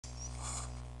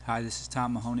Hi, this is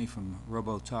Tom Mahoney from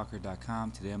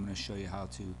Robotalker.com. Today I'm going to show you how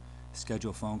to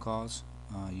schedule phone calls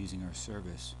using our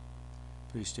service.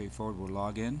 Pretty straightforward. We'll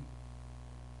log in.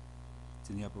 It's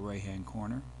in the upper right hand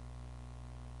corner.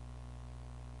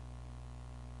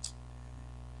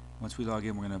 Once we log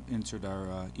in, we're going to insert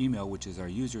our email, which is our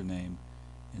username,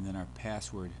 and then our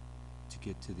password to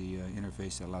get to the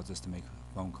interface that allows us to make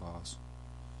phone calls.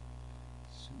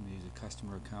 So I'm going to use a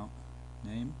customer account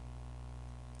name.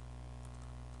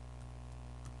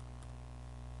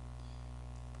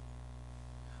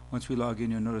 Once we log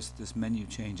in, you'll notice that this menu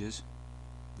changes.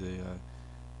 The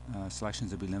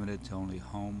selections will be limited to only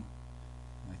home,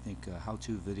 I think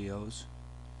how-to videos,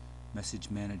 message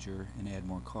manager, and add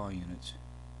more call units.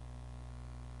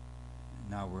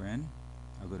 And now we're in.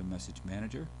 I'll go to message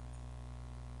manager.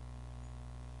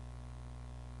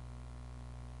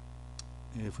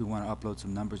 And if we want to upload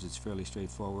some numbers, it's fairly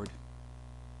straightforward.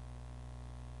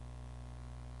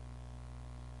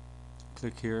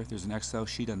 Click here. There's an Excel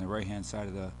sheet on the right hand side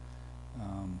of the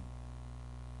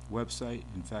website.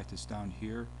 In fact, it's down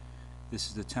here. This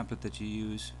is the template that you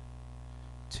use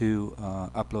to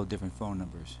upload different phone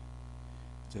numbers.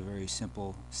 It's a very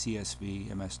simple CSV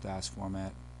MS-DOS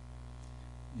format.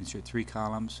 Insert 3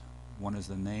 columns. One is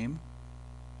the name,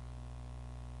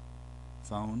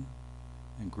 phone,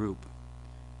 and group.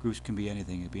 Groups can be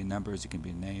anything. It can be numbers, it can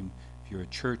be a name. If you're a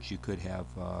church, you could have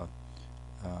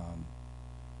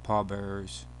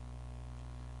pallbearers,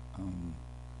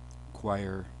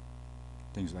 choir,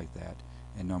 things like that,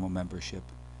 and normal membership.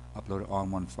 Upload it all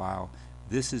in one file.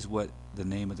 This is what the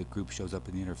name of the group shows up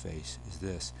in the interface, is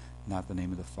this, not the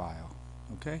name of the file.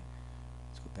 Okay?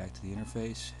 Let's go back to the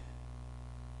interface.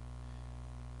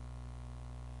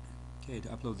 Okay, to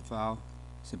upload the file,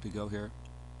 simply go here.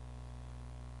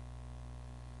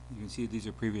 You can see these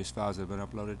are previous files that have been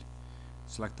uploaded.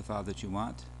 Select the file that you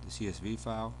want, the CSV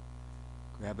file,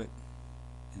 grab it,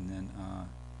 and then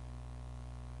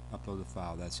upload the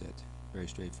file. That's it. Very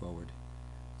straightforward.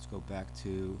 Let's go back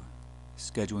to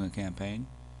scheduling a campaign.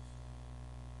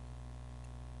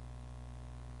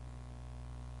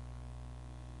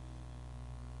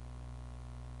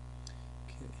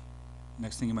 Okay.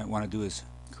 Next thing you might want to do is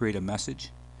create a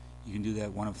message. You can do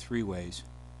that one of 3 ways.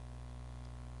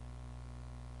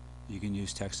 You can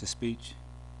use text-to-speech.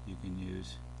 You can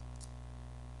use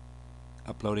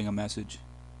uploading a message,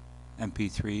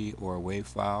 MP3 or a WAV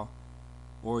file,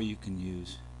 or you can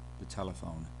use the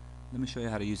telephone. Let me show you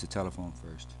how to use the telephone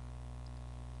first.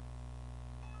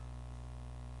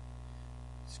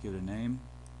 Let's give it a name.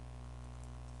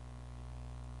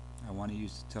 I want to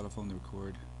use the telephone to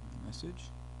record a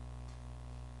message,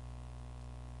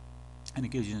 and it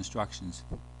gives you instructions.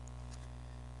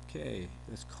 Okay,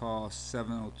 let's call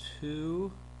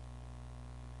 702.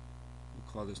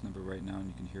 We'll call this number right now, and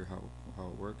you can hear how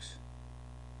it works.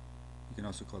 You can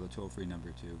also call the toll-free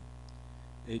number too.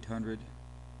 800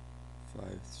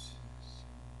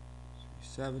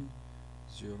 537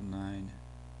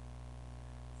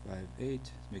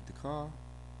 0958. Make the call.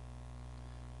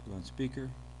 Put on speaker.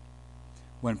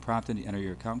 When prompted, enter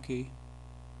your account key.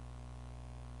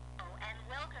 And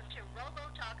welcome to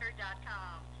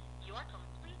Robotalker.com, your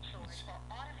complete source for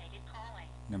automated calling.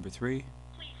 Number 3.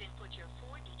 Please input your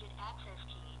 4-digit access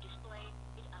key displayed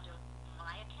under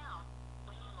My Account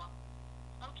when you log.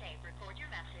 Okay, record your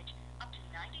message up to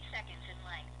 90 seconds in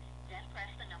length, then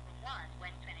press the number 1 when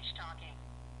finished talking.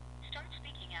 Start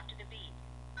speaking after the beep.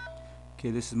 Okay,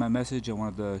 this is my message. I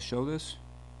wanted to show this.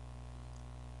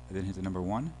 I then hit the number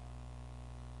 1.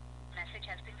 Message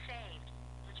has been saved.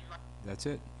 Would you like? That's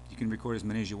it. You can record as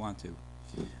many as you want to.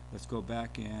 Let's go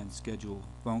back and schedule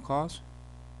phone calls.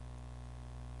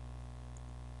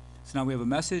 So now we have a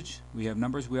message, we have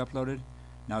numbers we uploaded.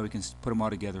 Now we can put them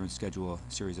all together and schedule a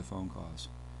series of phone calls.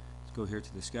 Let's go here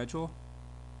to the schedule.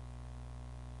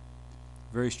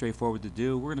 Very straightforward to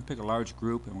do. We're going to pick a large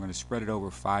group and we're going to spread it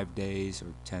over 5 days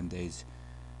or 10 days.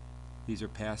 These are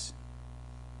past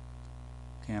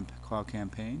call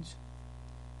campaigns.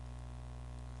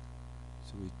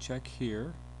 So we check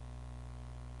here.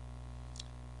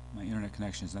 My internet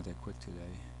connection is not that quick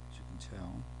today, as you can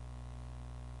tell.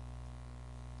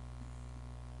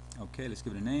 Okay, let's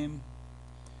give it a name.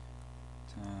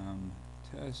 Tom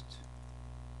Test.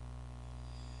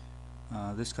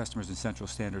 This customer is in Central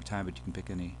Standard Time, but you can pick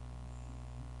any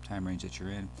time range that you're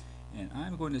in. And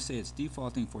I'm going to say it's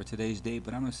defaulting for today's date,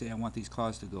 but I'm going to say I want these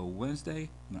calls to go Wednesday.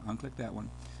 I'm going to unclick that one.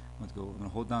 I'm going to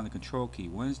hold down the control key.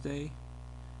 Wednesday,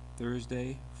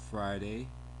 Thursday, Friday,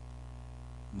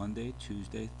 Monday,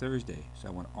 Tuesday, Thursday. So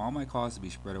I want all my calls to be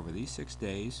spread over these 6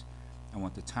 days. I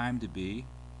want the time to be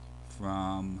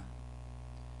from,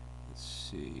 let's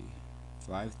see,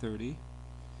 5:30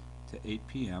 to 8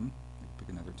 p.m. I can pick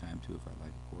another time too if I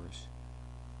like, of course.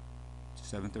 To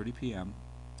 7:30 p.m.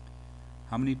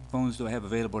 How many phones do I have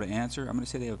available to answer? I'm going to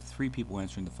say they have 3 people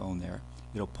answering the phone there.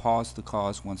 It'll pause the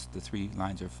calls once the 3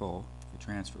 lines are full for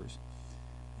transfers.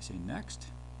 I say next.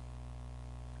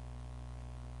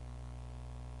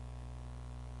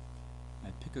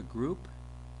 I pick a group.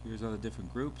 Here's all the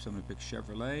different groups. I'm going to pick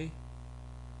Chevrolet.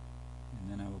 And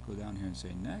then I will go down here and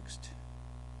say next.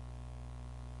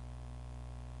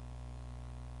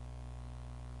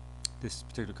 This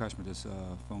particular customer does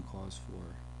phone calls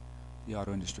for the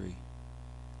auto industry.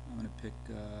 I'm going to pick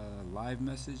live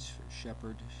message for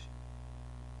Shepherd.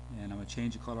 And I'm going to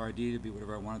change the caller ID to be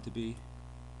whatever I want it to be.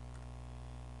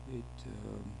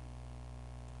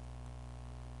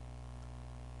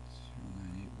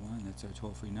 0981, that's our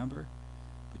toll-free number.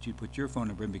 But you put your phone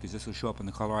number in because this will show up on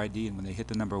the caller ID, and when they hit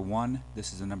the number 1,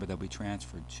 this is the number they'll be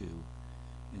transferred to.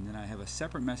 And then I have a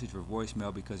separate message for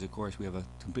voicemail because, of course, we have a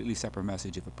completely separate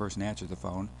message if a person answers the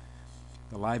phone.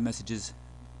 The live messages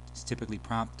is typically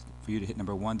prompt for you to hit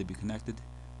number 1 to be connected.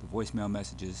 The voicemail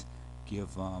messages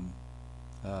give a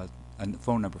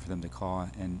phone number for them to call,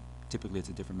 and typically it's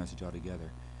a different message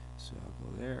altogether. So I'll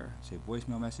go there, say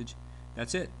voicemail message.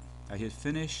 That's it. I hit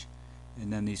finish,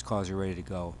 and then these calls are ready to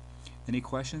go. Any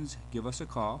questions, give us a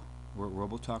call. We're at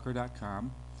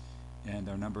robotalker.com, and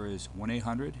our number is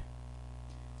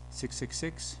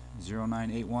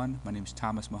 1-800-666-0981. My name is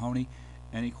Thomas Mahoney.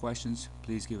 Any questions,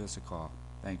 please give us a call.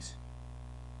 Thanks.